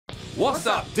What's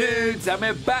up, dudes? And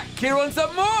we're back here on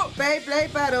some more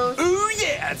Beyblade battles. Ooh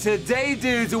yeah! Today,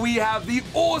 dudes, we have the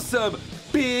awesome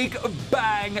Big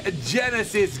Bang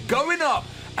Genesis going up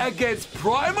against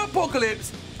Prime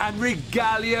Apocalypse and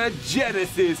Regalia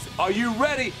Genesis. Are you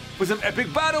ready for some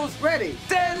epic battles? Ready.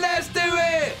 Then let's do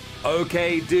it!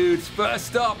 Okay, dudes,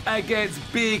 first up against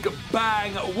Big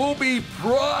Bang will be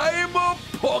Prime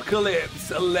Apocalypse.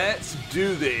 Let's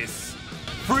do this.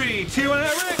 3, 2, and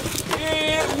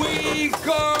here we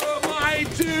go, my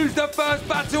dudes. The first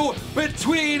battle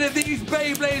between these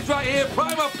Beyblades right here.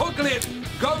 Prime Apocalypse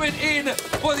going in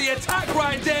for the attack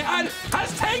right there and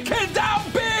has taken down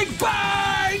Big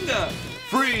Bang.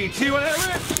 3, 2,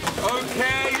 and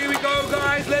okay, here we go,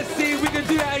 guys. Let's see if we can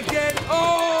do that again.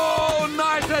 Oh,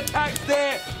 nice attacks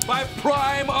there by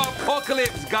Prime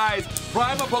Apocalypse, guys.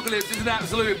 Prime Apocalypse is an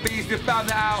absolute beast. We found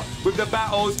that out with the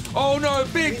battles. Oh no,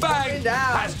 Big Bang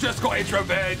has just got its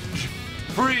revenge.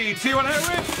 3, 2, and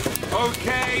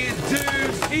okay,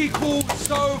 dudes, equal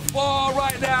so far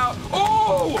right now.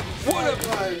 Oh, what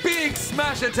a big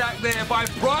smash attack there by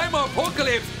Prime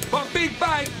Apocalypse. But Big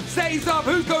Bang stays up.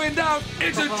 Who's going down?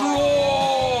 It's a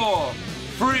draw.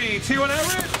 3, 2, and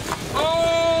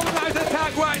oh, nice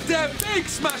attack right there. Big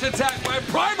smash attack by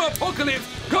Prime Apocalypse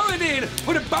going in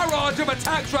for the barrage of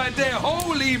attacks right there.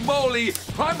 Holy moly.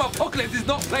 Prime Apocalypse is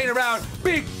not playing around.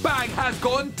 Big Bang has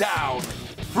gone down.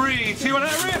 3, 2, and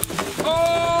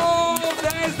oh,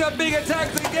 there's the big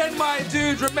attacks again, my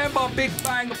dudes. Remember, Big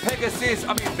Bang Genesis.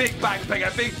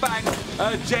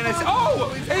 Genesis.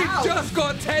 Oh, it just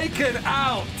got taken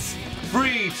out.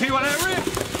 3, 2, and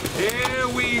here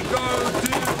we go,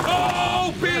 dude.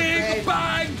 Oh, Big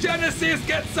Bang Genesis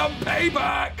gets some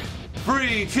payback.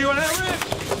 3, 2, and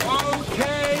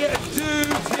okay,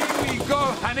 dudes, here we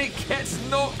go. And it gets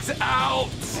knocked out.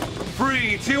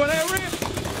 3, 2, and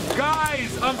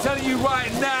guys, I'm telling you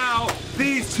right now,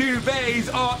 these two bays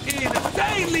are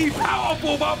insanely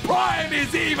powerful, but Prime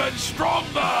is even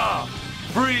stronger.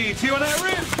 3, 2, and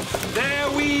there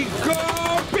we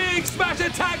go. Big smash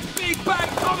attacks. Big Bang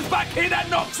comes back in and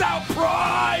knocks out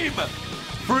Prime.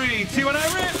 3, 2, and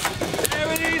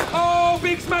there it is. Oh,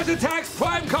 big smash attacks.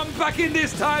 Prime comes back in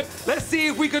this time. Let's see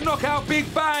if we can knock out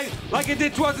Big Bang like it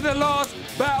did to us in the last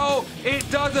battle. It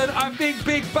doesn't. I think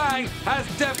Big Bang has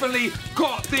definitely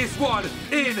got this one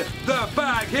in the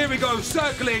bag. Here we go,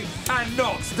 circling and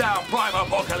knocks down Prime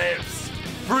Apocalypse.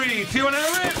 3, 2, and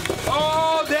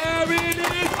oh, there it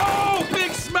is. Oh,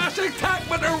 big smash attack,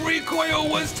 but the recoil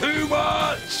was too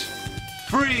much.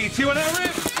 3, 2, and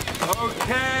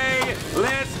okay,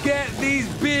 let's get these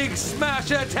big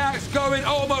smash attacks going.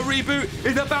 Oh, my reboot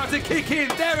is about to kick in.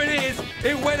 There it is.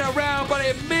 It went around, but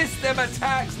it missed them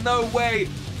attacks. No way.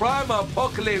 Prime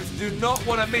Apocalypse do not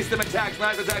want to miss them attacks.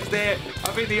 Nice attacks there.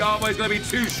 I think the armor is going to be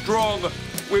too strong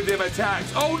with them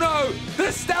attacks. Oh, no.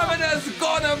 The stamina's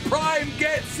gone and Prime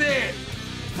gets it.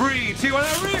 3, 2, and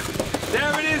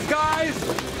there it is, guys.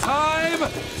 Time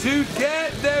to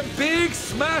get them big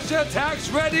smash attacks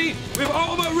ready with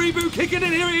Armor Reboot kicking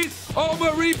in. Here it is.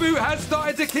 Armor Reboot has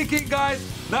started to kick in, guys.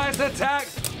 Nice attack.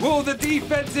 Will the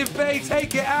defensive bay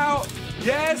take it out?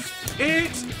 Yes,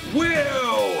 it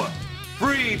will.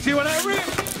 3, 2, and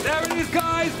there it is,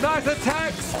 guys. Nice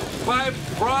attacks by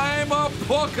Prime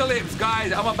Apocalypse,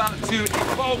 guys. I'm about to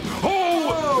evolve.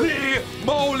 Holy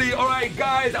moly. All right,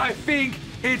 guys, I think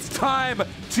it's time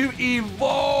to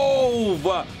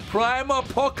evolve Prime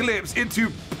Apocalypse into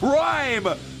Prime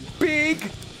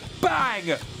Big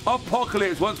Bang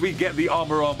Apocalypse once we get the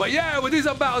armor on. But yeah, we'll do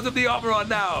some battles of the armor on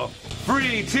now.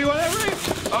 3, 2, and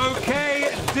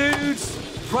okay, dudes.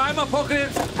 Prime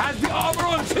Apocalypse has the armor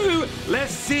on too.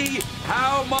 Let's see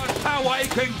how much power it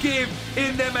can give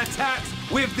in them attacks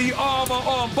with the armor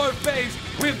on. Both bays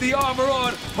with the armor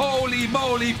on. Holy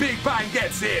moly, Big Bang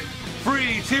gets it.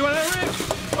 3, 2, and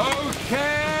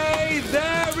okay,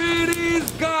 there it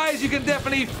is, guys. You can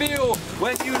definitely feel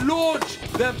when you launch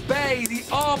the bay, the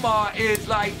armor is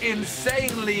like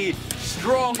insanely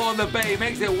strong on the bay. It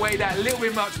makes it weigh that little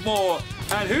bit much more.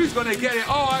 And who's going to get it?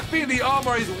 Oh, I think the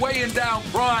armor is weighing down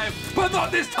Prime, but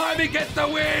not this time. It gets the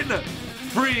win.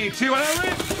 3, 2,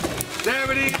 and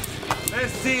there it is.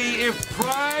 Let's see if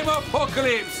Prime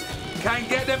Apocalypse can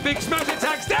get the big smash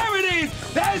attacks. There it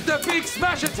is. There's the big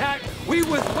smash attack we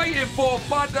was waiting for,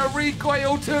 but the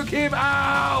recoil took him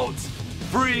out.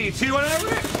 3, 2, and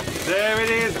there it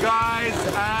is, guys.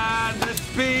 And the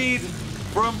speed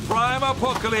from Prime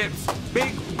Apocalypse.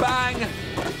 Big Bang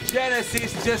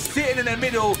Genesis just sitting in the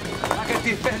middle like a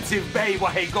defensive bay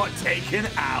while he got taken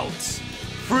out.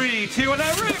 3, 2, and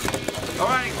all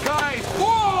right, guys.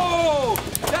 Whoa!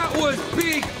 That was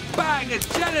Big Bang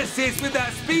Genesis with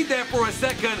that speed there for a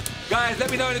second. Guys,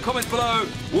 let me know in the comments below,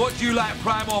 what do you like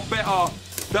Prime on better?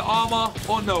 The armor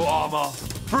or no armor?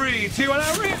 3, 2, and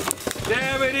a rip.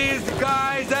 There it is,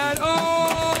 guys, and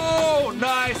oh,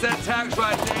 nice attacks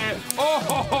right there.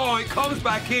 Oh, it comes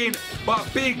back in, but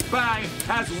Big Bang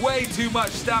has way too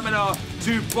much stamina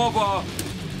to bother.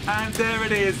 And there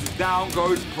it is, down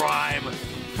goes Prime.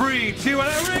 3, 2, and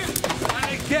a rip. And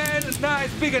again,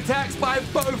 nice big attacks by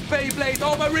both Beyblades.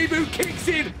 Oh, my reboot kicks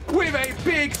in with a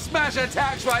big smash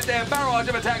attacks right there. Barrage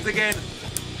of attacks again.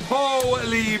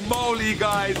 Holy moly,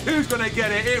 guys. Who's going to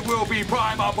get it? It will be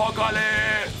Prime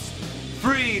aPOCALYPSE.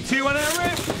 3, 2, and a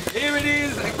rip. Here it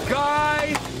is,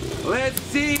 guys. Let's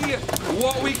see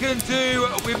what we can do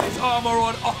with this armor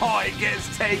on. Oh, it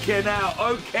gets taken out.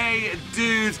 Okay,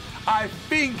 dudes, I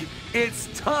think it's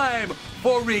time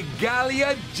for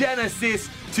Regalia Genesis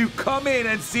to come in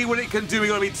and see what it can do. We're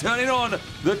going to be turning on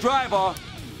the driver.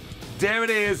 There it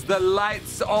is. The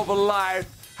lights of life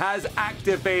has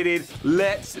activated.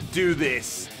 Let's do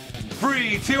this.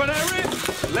 3, 2, and a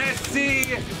rip. Let's see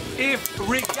if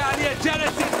Regalia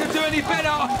Genesis can do any better.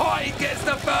 Oh, he gets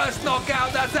the first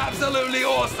knockout. That's absolutely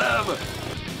awesome.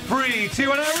 3,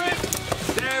 2, and a rip.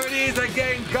 There it is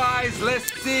again, guys.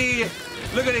 Let's see.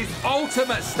 Look at his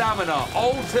ultimate stamina.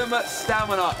 Ultimate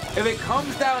stamina. If it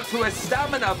comes down to a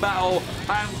stamina battle,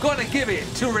 I'm going to give it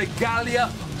to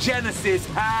Regalia Genesis,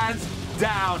 hands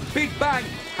down. Big Bang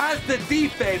has the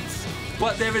defense,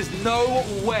 but there is no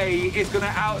way it's going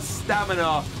to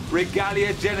out-stamina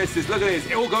Regalia Genesis. Look at this.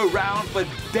 It will go round for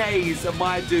days,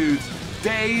 my dudes.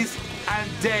 Days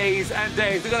and days and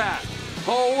days. Look at that.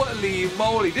 Holy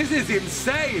moly. This is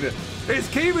insane. It's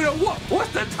keeping it.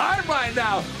 What's the time right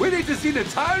now? We need to see the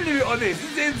time limit on this.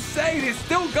 It's insane. It's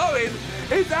still going.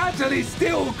 It's actually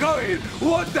still going.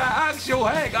 What the actual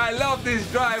heck? I love this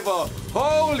driver.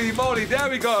 Holy moly. There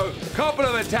we go. Couple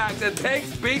of attacks and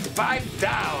takes Big Bang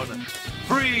down.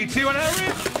 3, 2, and a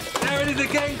rip. There it is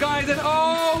again, guys. And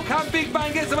oh, can Big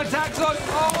Bang get some attacks on?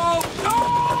 Oh,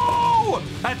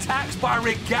 no! Attacks by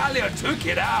Regalia took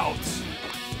it out.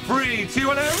 3, 2,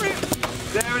 and a rip.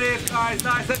 There it is, guys.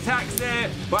 Nice attacks there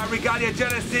by Regalia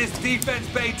Genesis. Defense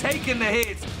Bay taking the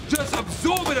hits. Just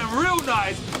absorbing them real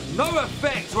nice. No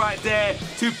effect right there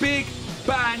to Big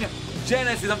Bang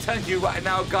Genesis. I'm telling you right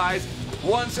now, guys,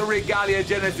 once a Regalia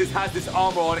Genesis has this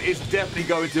armor on, it's definitely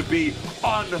going to be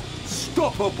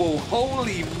unstoppable.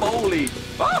 Holy moly.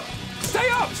 Oh, stay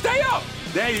up, stay up.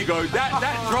 There you go. That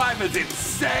driver's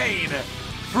insane.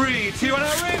 3, 2, and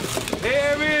a rip.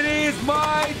 Here it is,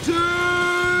 my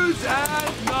dudes.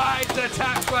 And nice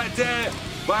attack right there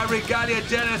by Regalia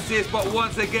Genesis. But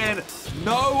once again,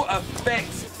 no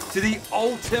effect to the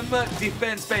ultimate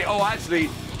defense bay. Oh, actually,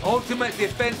 ultimate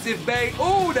defensive bay.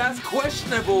 Oh, that's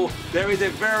questionable. There is a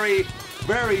very,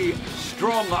 very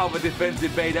strong other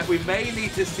defensive bay that we may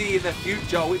need to see in the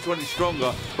future. Which one is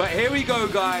stronger? But here we go,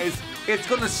 guys. It's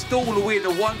going to stall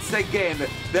win once again.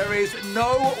 There is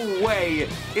no way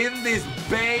in this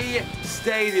Bay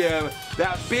Stadium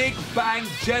that Big Bang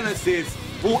Genesis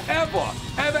will ever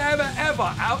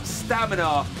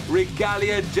out-stamina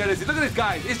Regalia Genesis. Look at this,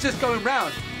 guys. It's just going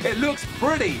round. It looks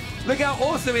pretty. Look how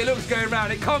awesome it looks going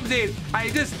round. It comes in and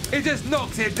it just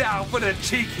knocks it down for the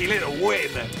cheeky little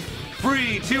win.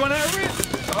 3, 2, and a rip.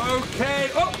 Okay.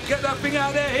 Oh, get that thing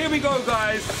out there. Here we go,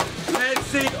 guys. Let's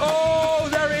see. Oh,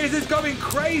 there it is. It's going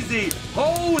crazy.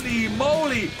 Holy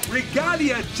moly.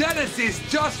 Regalia Genesis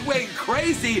just went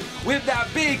crazy with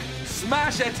that big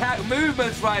smash attack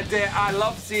movements right there. I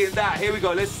love seeing that. Here we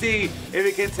go. Let's see if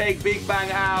it can take Big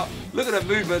Bang out. Look at the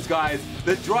movements, guys.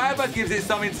 The driver gives it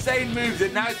some insane moves,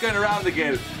 and now it's going around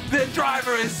again. The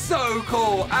driver is so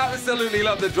cool. Absolutely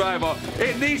love the driver.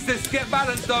 It needs to get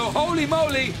balanced, though. Holy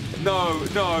moly. No.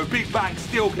 Big Bang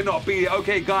still cannot beat it.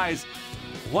 Okay, guys.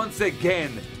 Once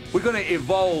again, we're going to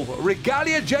evolve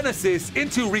Regalia Genesis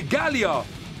into Regalia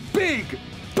Big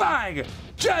Bang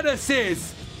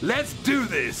Genesis. Let's do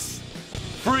this.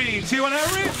 3, 2, and a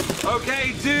rip.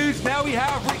 Okay, dudes, now we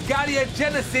have Regalia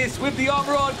Genesis with the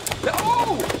armor on.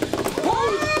 Oh,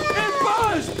 it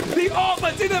burst. The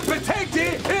armor didn't protect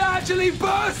it. It actually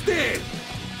bursted.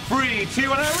 3,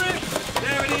 2, and a rip.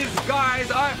 There it is,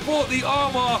 guys. I thought the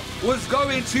armor was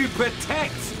going to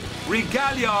protect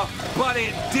Regalia, but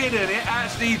it didn't. It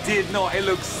actually did not. It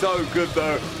looks so good,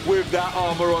 though, with that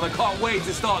armor on. I can't wait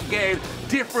to start getting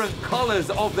different colors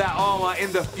of that armor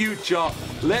in the future.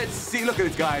 Let's see. Look at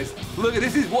this, guys. Look at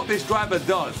this. Is what this driver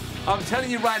does. I'm telling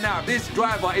you right now, if this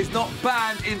driver is not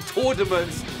banned in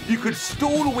tournaments, you could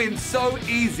stall win so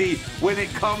easy when it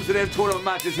comes to them tournament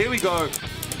matches. Here we go.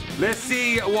 Let's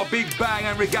see what Big Bang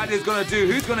and Regalia is going to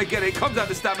do. Who's going to get it? Comes down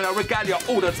to stamina. Regalia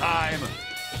all the time.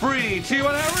 3, 2,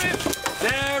 1, and rip.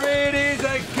 There it is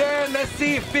again. Let's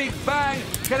see if Big Bang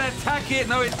can attack it.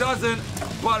 No, it doesn't.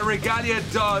 But Regalia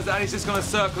does. And it's just going to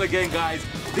circle again, guys.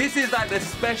 This is like the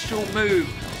special move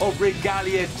of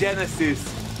Regalia Genesis.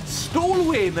 Stall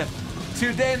win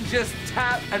to then just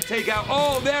tap and take out.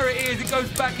 Oh, there it is. It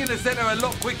goes back in the center a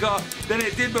lot quicker than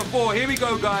it did before. Here we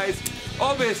go, guys.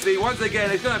 Obviously, once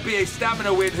again, it's going to be a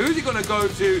stamina win. Who's he going to go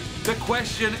to? The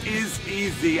question is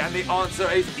easy, and the answer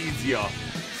is easier.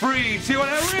 3, 2, 1,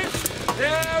 and rip.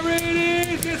 There it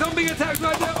is. Get some big attacks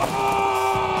right there.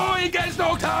 Oh, he gets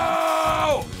knocked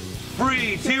out.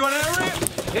 3, 2, 1, and rip.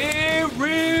 Here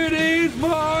it is,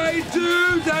 my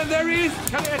dudes. And there is.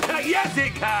 Can it attack? Yes,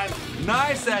 it can.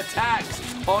 Nice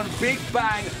attacks on Big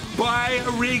Bang by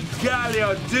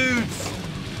Regalia. Dudes,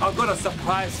 I've got a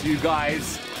surprise for you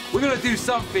guys. We're going to do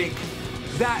something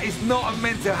that is not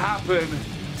meant to happen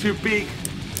to Big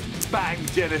Bang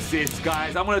Genesis,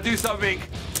 guys. I'm going to do something.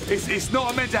 It's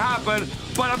not meant to happen,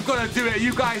 but I'm going to do it. Are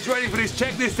you guys ready for this?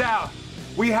 Check this out.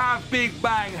 We have Big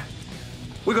Bang.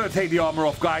 We're going to take the armor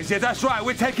off, guys. Yeah, that's right.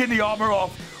 We're taking the armor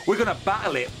off. We're going to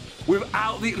battle it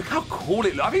without the... Look how cool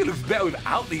it looks. I think it looks better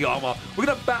without the armor. We're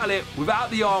going to battle it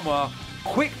without the armor.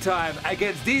 Quick time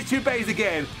against these two bays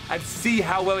again and see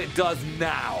how well it does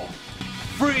now.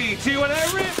 3, 2, 1,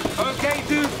 and rip. Okay,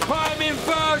 dudes, prime in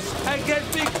first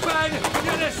against Big Bang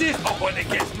Genesis. Oh, and it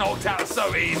gets knocked out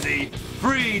so easy.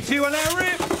 3, 2, 1, and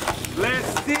rip.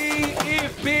 Let's see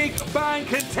if Big Bang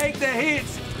can take the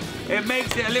hits. It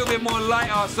makes it a little bit more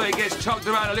lighter, so it gets chucked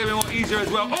around a little bit more easier as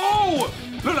well. Oh,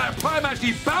 look like Prime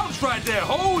actually bounced right there.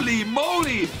 Holy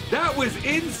moly, that was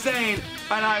insane.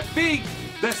 And I think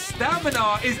the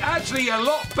stamina is actually a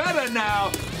lot better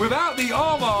now without the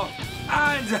armor.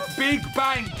 And Big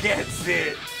Bang gets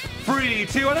it. 3,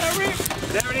 2, 1, and rip.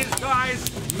 There it is,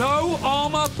 guys. No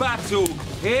armor battle.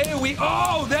 Here we...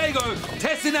 Oh, there you go.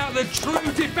 Testing out the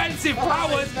true defensive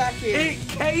powers. It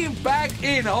came back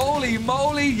in. Holy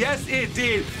moly. Yes, it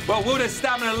did. But will the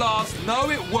stamina last? No,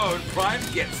 it won't. Prime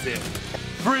gets it.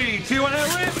 3, 2, 1,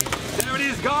 and rip. There it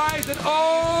is, guys. And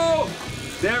oh,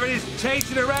 there it is.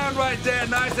 Chasing around right there.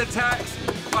 Nice attacks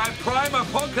by Prime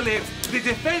Apocalypse. The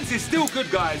defense is still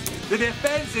good, guys. The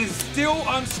defense is still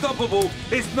unstoppable.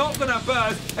 It's not going to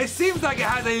burst. It seems like it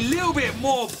has a little bit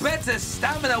more better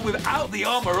stamina without the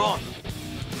armor on.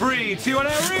 3, 2, 1,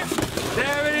 and rip.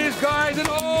 There it is, guys. And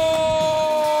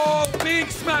oh, big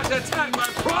smash attack by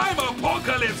Prime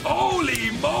Apocalypse.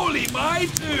 Holy moly, my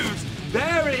dudes.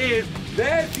 There it is.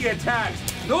 There's the attacks.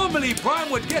 Normally, Prime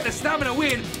would get the stamina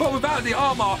win, but without the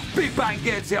armor, Big Bang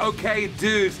gets it. Okay,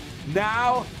 dudes.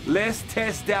 Now, let's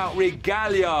test out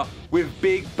Regalia with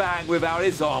Big Bang without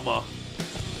his armor.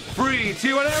 3,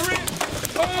 2, 1, and rip.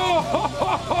 Oh, ho,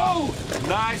 ho, ho.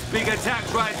 Nice big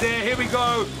attacks right there. Here we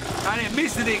go. And it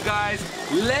missed it, guys.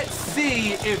 Let's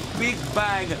see if Big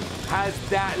Bang has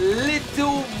that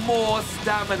little more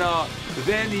stamina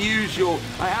than usual.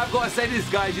 I have got to say this,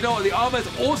 guys. You know what? The armor's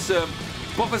awesome.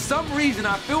 But for some reason,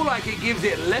 I feel like it gives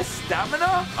it less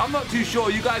stamina. I'm not too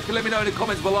sure. You guys can let me know in the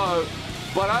comments below.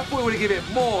 But I thought it would have given it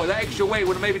more. That extra weight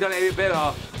would have maybe done it a bit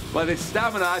better. But the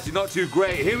stamina actually not too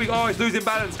great. Here we go. Oh, it's losing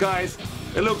balance, guys.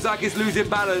 It looks like it's losing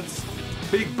balance.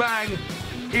 Big Bang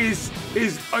is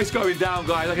it's going down,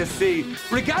 guys. I can see.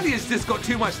 Regalia's just got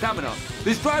too much stamina.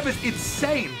 This driver's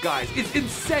insane, guys. It's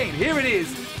insane. Here it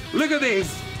is. Look at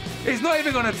this. It's not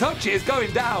even going to touch it. It's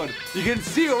going down. You can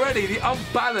see already the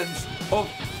unbalance of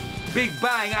Big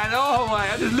Bang, and oh my,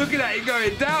 I'm just looking at it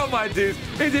going down, my dudes.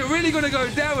 Is it really going to go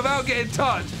down without getting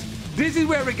touched? This is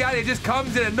where Regalia just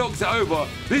comes in and knocks it over.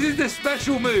 This is the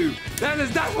special move.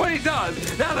 That's what it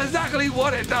does. That's exactly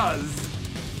what it does.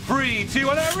 3, 2,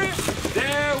 1, and rip.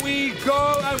 There we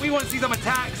go, and we want to see some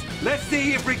attacks. Let's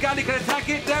see if Regalia can attack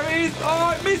it. There it is.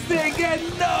 Oh, it missed it again.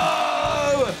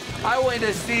 No! I wanted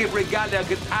to see if Regalia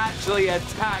could actually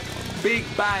attack Big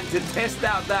Bang to test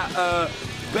out that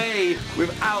bay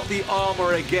without the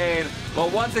armor again.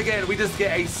 But once again, we just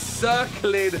get a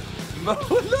circling. Look,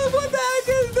 what the heck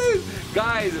is this?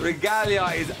 Guys, Regalia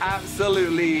is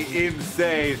absolutely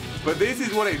insane. But this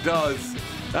is what it does.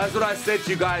 That's what I said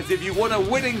to you guys. If you want a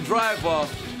winning driver,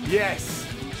 yes,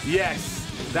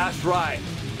 that's right.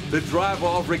 The driver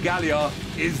of Regalia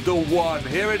is the one.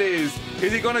 Here it is.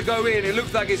 Is it going to go in? It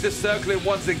looks like it's just circling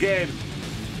once again.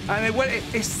 And then when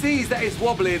it sees that it's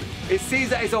wobbling, it sees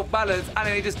that it's off balance, and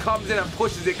then it just comes in and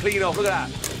pushes it clean off. Look at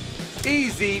that.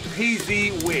 Easy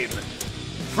peasy win.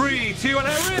 3, 2, 1,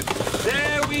 and rip.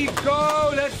 There we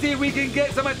go. Let's see if we can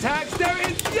get some attacks. There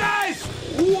it is. Yes!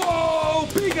 Whoa!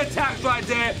 Big attacks right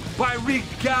there by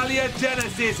Regalia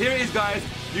Genesis. Here it is, guys.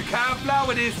 You can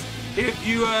flower this if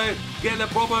you get the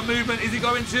proper movement. Is it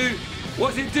going to?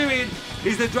 What's it doing?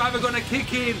 Is the driver going to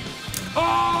kick in?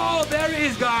 Oh, there it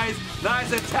is, guys.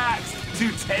 Nice attacks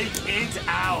to take it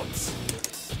out.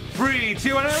 3,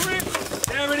 2, 1, rip.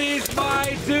 There it is,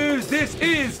 my dudes. This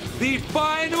is the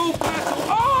final battle.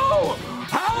 Oh!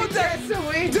 How the...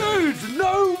 Dudes,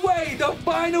 no way. The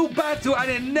final battle, and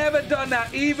it never done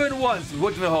that even once.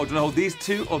 What do you hold? Do you hold these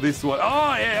two or this one?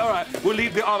 Oh, yeah, all right. We'll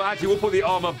leave the armor. Actually, we'll put the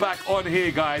armor back on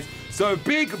here, guys. So,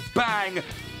 Big Bang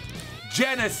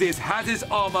Genesis has his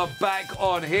armor back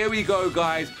on. Here we go,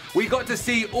 guys. We got to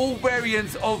see all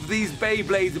variants of these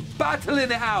Beyblades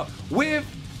battling it out with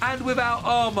and without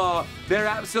armor. They're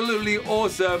absolutely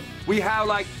awesome. We have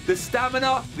like the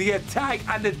stamina, the attack,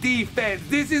 and the defense.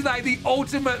 This is like the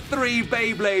ultimate 3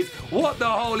 Beyblades. What the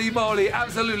holy moly,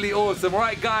 absolutely awesome. All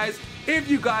right, guys, if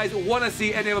you guys want to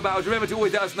see any other battles, remember to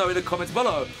always let us know in the comments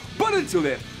below. But until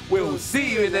then, we'll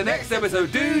see you in the next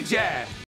episode, dude. Yeah.